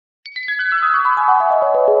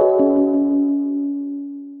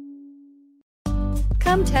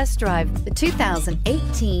Come test drive the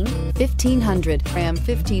 2018 1500. Ram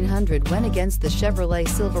 1500 went against the Chevrolet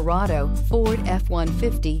Silverado, Ford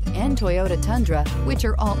F-150, and Toyota Tundra, which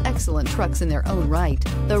are all excellent trucks in their own right.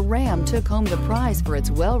 The Ram took home the prize for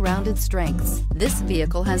its well-rounded strengths. This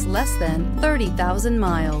vehicle has less than 30,000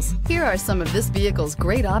 miles. Here are some of this vehicle's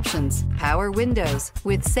great options: power windows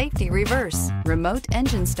with safety reverse, remote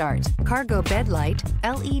engine start, cargo bed light,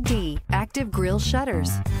 LED, active grille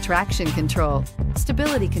shutters, traction control,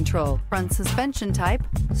 stability control, front suspension type,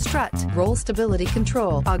 strut, roll stability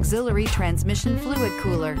control, auxiliary transmission fluid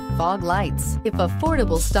cooler, fog lights. If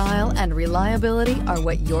affordable style and reliability are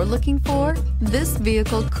what you're looking for, this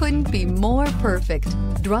vehicle couldn't be more perfect.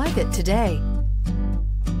 Drive it today.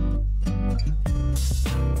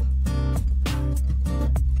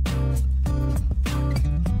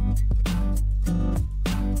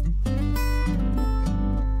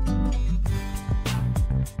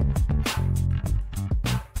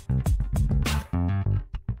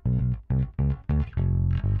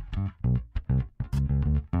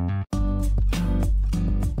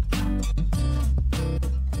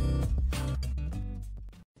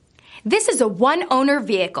 This is a one-owner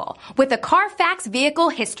vehicle with a Carfax Vehicle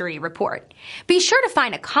History Report. Be sure to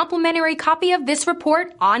find a complimentary copy of this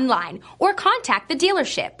report online or contact the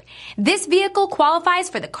dealership. This vehicle qualifies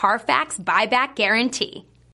for the Carfax Buyback Guarantee.